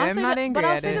hate it. I'm not angry But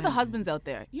I'll at say it. to the husbands out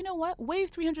there, you know what?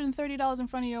 Wave $330 in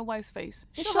front of your wife's face.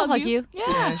 She'll hug you.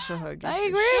 Yeah, she'll hug you. I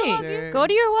for agree. sure. Go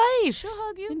to your wife. She'll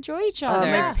hug you. Enjoy each other.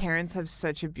 My parents have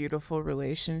such a beautiful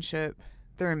relationship.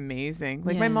 They're amazing.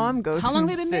 Like my mom goes. How long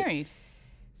have they and been married?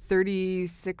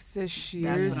 36-ish years.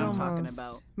 That's what I'm almost. talking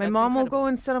about. My That's mom will incredible. go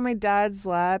and sit on my dad's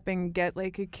lap and get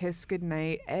like a kiss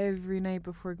goodnight every night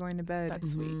before going to bed.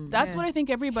 That's sweet. That's what I think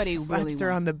everybody really Slaps her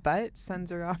on wants. the butt,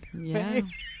 sends her on her Yeah. way.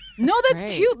 No, that's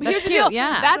great. cute. But That's here's the cute, deal.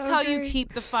 yeah. That's So how you great.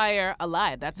 keep the fire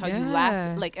alive. That's how you Yeah.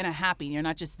 last, like, in a happy. You're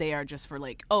not just there just for,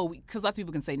 like, because lots of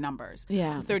people can say numbers.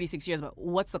 Yeah. 36 years, but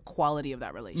what's the quality of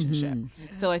that relationship?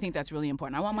 So I think that's really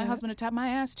important. I want my husband to tap my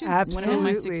ass, too. When I'm in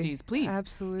my Absolutely. 60s, please.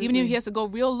 Absolutely. Even if he has to go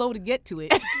real low to get to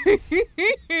it.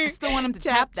 I still want him to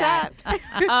tap that.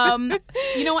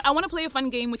 You know what? I want to play a fun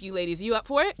game with you ladies. You up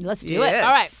for it? Let's do it. Yes.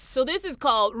 All right. So this is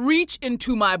called Reach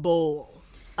Into My Bowl.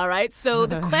 All right. So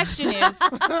the question is,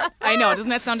 I know, doesn't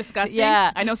that sound disgusting?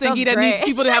 Yeah, I know sounds Sangeeta great. needs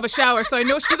people to have a shower, so I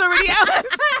know she's already out.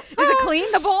 Is it clean?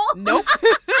 clean, the bowl? Nope.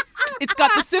 It's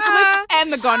got the syphilis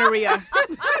and the gonorrhea.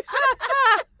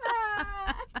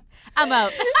 I'm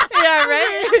out. Yeah,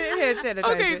 right? It's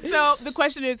sanitizer. Okay, so the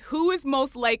question is, who is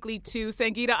most likely to,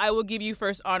 Sangeeta, I will give you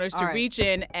first honors to reach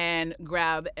in and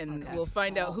grab, and we'll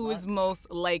find out who is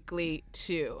most likely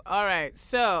to. All right,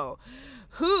 so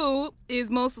who is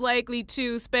most likely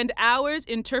to spend hours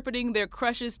interpreting their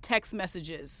crush's text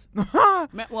messages?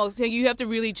 Well, so you have to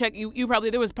really check.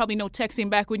 There was probably no texting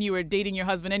back when you were dating your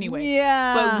husband anyway.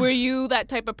 Yeah. But were you that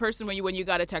type of person where when you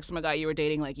got a text from a guy you were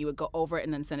dating, like you would go over it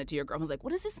and then send it to your girlfriend? Like, what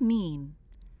does this mean?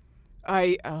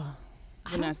 I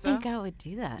Vanessa? don't think I would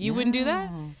do that. You wouldn't do that?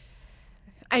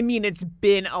 I mean, it's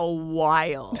been a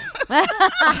while.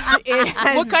 It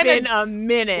has been a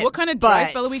minute. What kind of dry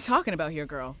spell are we talking about here,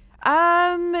 girl?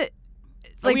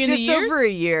 Like we in the just years? over a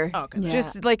year. Oh, okay.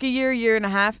 Just like a year and a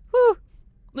half. Whew.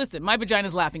 Listen, my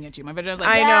vagina's laughing at you. My vagina's like,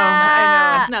 I know.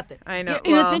 That's nothing. I know.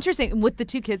 You know, it's interesting with the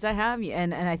two kids I have,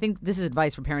 and I think this is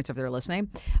advice for parents if they're listening.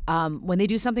 When they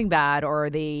do something bad, or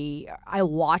I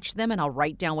watch them and I'll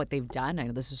write down what they've done. I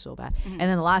know this is so bad, and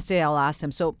then the last day I'll ask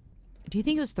them, so do you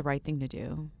think it was the right thing to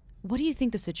do? What do you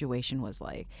think the situation was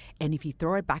like? And if you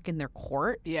throw it back in their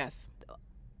court, Yes.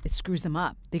 it screws them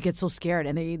up. They get so scared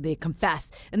and they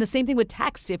confess. And the same thing with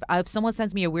text. If someone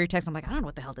sends me a weird text, I'm like, I don't know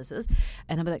what the hell this is.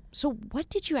 And I'm like, so what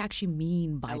did you actually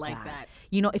mean by that? I like that.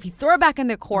 You know, if you throw it back in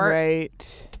their court, Right.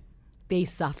 they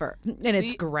suffer. And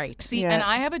it's great. See, Yeah. and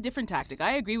I have a different tactic.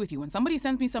 I agree with you. When somebody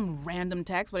sends me some random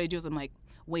text, what I do is I'm like,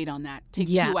 wait on that. Take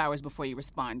 2 hours before you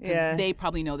respond, because they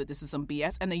probably know that this is some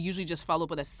BS, and they usually just follow up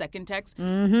with a second text.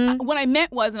 What I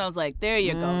meant was, and I was like, there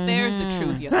you go. There's the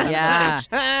truth, you son of a bitch.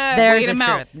 There's Wait the him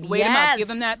out. truth. Wait him out.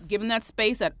 Yes. Give him that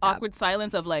space, that awkward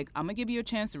silence of like, I'm gonna give you a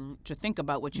chance to think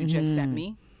about what you just sent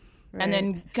me, and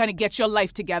then kind of get your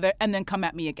life together, and then come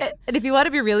at me again. And if you want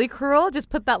to be really cruel, just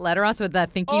put that letter on with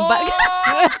that thinking button.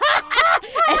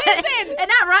 and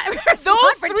not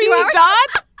Those for 2 three hours.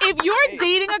 dots. If you're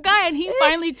dating a guy and he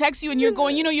finally texts you and you're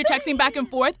going, you're texting back and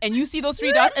forth, and you see those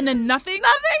 3 dots and then nothing.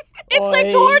 It's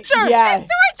like torture. Yes.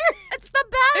 It's torture. It's the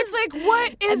best. It's like,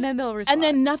 what is? And then they'll respond. And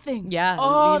then nothing. Yeah,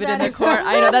 Oh, leave it in that their is court. so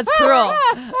I know, that's cruel.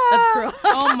 That's cruel.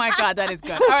 Oh my God, that is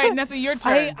good. All right, Nessa, your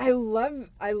turn. I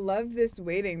love this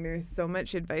waiting. There's so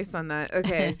much advice on that.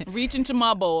 Okay. Reach into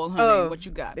my bowl, honey. What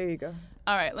you got? There you go.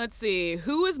 All right, let's see.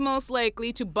 Who is most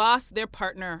likely to boss their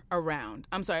partner around?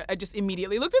 I'm sorry, I just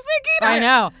immediately looked at Sangeeta. I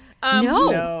know.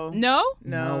 No. No. No?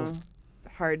 No.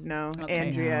 Hard no. Okay.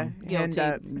 Andrea. hand Guilty.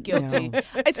 up. Guilty.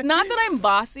 It's not that I'm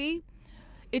bossy.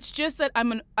 It's just that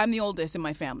I'm the oldest in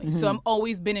my family, so I'm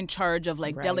always been in charge of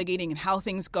like delegating and how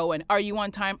things go. And are you on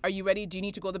time? Are you ready? Do you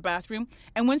need to go to the bathroom?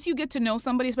 And once you get to know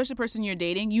somebody, especially the person you're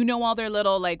dating, you know all their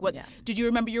little like what. Yeah. Did you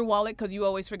remember your wallet? Because you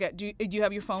always forget. Do you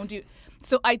have your phone?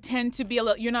 So I tend to be a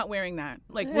little. You're not wearing that.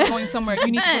 Like we're going somewhere.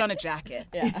 You need to put on a jacket.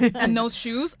 Yeah. And those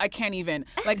shoes, I can't even.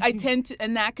 Like I tend to,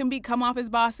 and that can come off as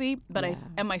bossy. But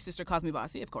and my sister calls me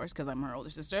bossy, of course, because I'm her older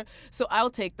sister. So I'll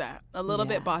take that a little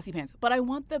bit bossy pants. But I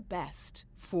want the best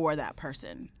for that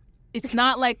person. It's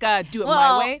not like do it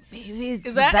my way. Maybe it's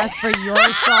Is the that- best for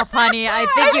yourself, honey. I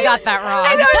think you got that wrong.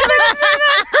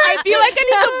 I feel like I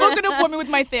need to book an appointment with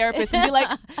my therapist and be like,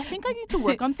 I think I need to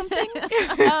work on some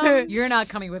things. You're not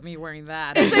coming with me wearing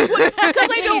that. Because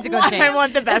I You don't need to go want. change. I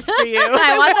want the best for you.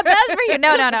 I want the best for you.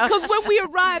 No. Because when we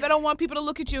arrive, I don't want people to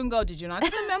look at you and go, did you not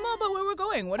get the memo about where we're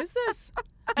going? What is this?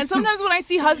 And sometimes when I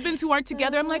see husbands who aren't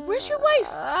together, I'm like, where's your wife?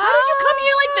 How did you come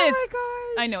here like this? Oh my God.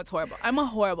 I know it's horrible. I'm a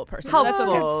horrible person. But that's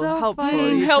okay. Helpful. so Helpful. funny. You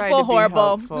try to Helpful, be horrible,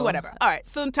 helpful. whatever. All right,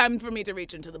 so time for me to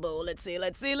reach into the bowl. Let's see.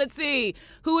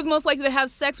 Who is most likely to have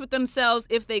sex with themselves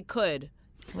if they could?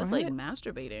 That's like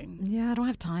masturbating. Yeah, I don't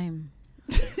have time.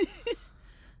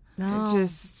 No. I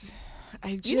just,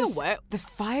 You know what? The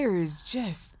fire is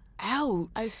just out.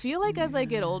 I feel like as I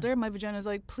get older, my vagina's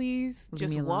like, please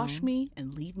just me wash alone. me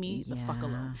and leave me the fuck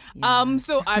alone. yeah.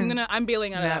 So I'm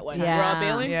bailing out of that one. Yeah. We're all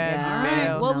bailing? Yeah, All right.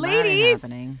 bail. Well, No, that ain't ladies,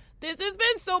 happening. this has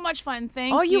been so much fun.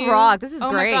 Thank Oh, you. you rock. This is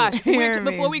oh great. my gosh. You're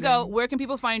Before we go, amazing. where can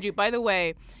people find you? By the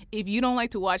way, if you don't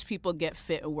like to watch people get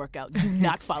fit and work out, do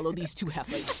not follow these two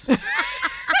heifers.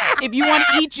 If you want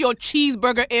to eat your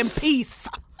cheeseburger in peace,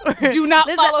 do not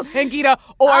follow Sangeeta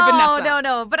or Vanessa.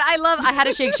 No. But I had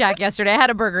a Shake Shack yesterday. I had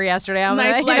a burger yesterday. I'm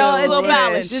Nice like, life, it's little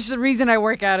balance. This is the reason I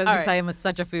work out is All because right. I am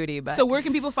such a foodie. But So where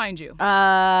can people find you?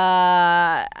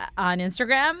 on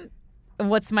Instagram,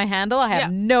 What's my handle? I have Yeah.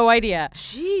 no idea.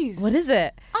 Jeez. What is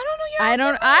it? I don't know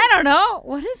your I don't know.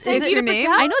 What is it? It's your name?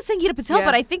 I know it's Sangeeta Patel, Yeah.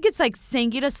 but I think it's like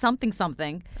Sangeeta something.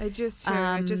 I just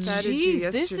added you Jeez,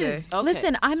 yesterday. this is okay.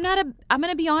 Listen, I'm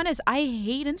gonna be honest. I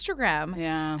hate Instagram.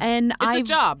 Yeah. and It's a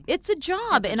job. It's a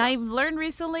job, and I've learned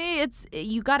recently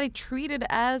you got to treat it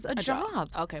as a job.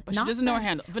 Okay, but she Not doesn't know her that-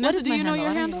 handle. What Vanessa, is do my you know your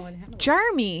I don't handle? know what handle.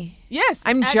 Jarmy. Yes.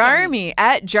 I'm at Jarmy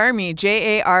at Jarmy,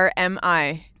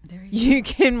 Jarmi. You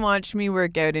can watch me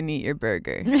work out and eat your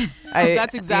burger.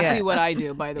 That's exactly yeah. what I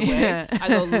do, by the way. Yeah. I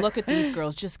go, look at these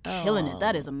girls just killing it.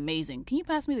 That is amazing. Can you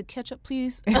pass me the ketchup,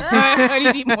 please? I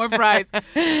need to eat more fries. All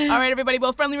right, everybody.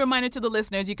 Well, friendly reminder to the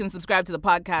listeners, you can subscribe to the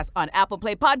podcast on Apple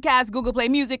Play Podcasts, Google Play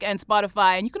Music, and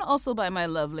Spotify. And you can also buy my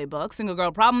lovely book, Single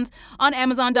Girl Problems, on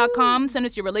Amazon.com. Send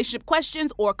us your relationship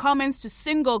questions or comments to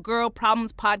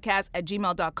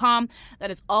singlegirlproblemspodcast@gmail.com.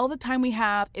 That is all the time we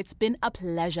have. It's been a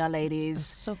pleasure, ladies.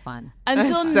 So fun.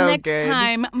 Until So next good.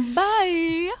 time,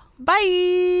 bye.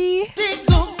 Bye.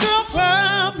 Single girl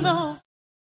problem.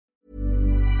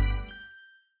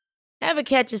 Ever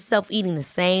catch yourself eating the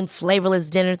same flavorless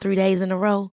dinner 3 days in a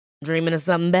row? Dreaming of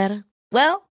something better?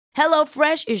 Well,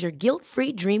 HelloFresh is your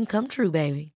guilt-free dream come true,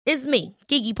 baby. It's me,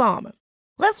 Keke Palmer.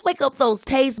 Let's wake up those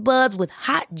taste buds with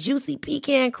hot, juicy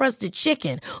pecan-crusted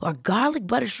chicken or garlic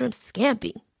butter shrimp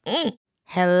scampi.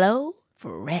 Hello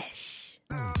Fresh.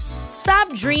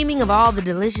 Stop dreaming of all the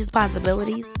delicious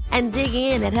possibilities and dig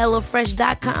in at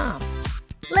HelloFresh.com.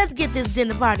 Let's get this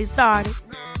dinner party started.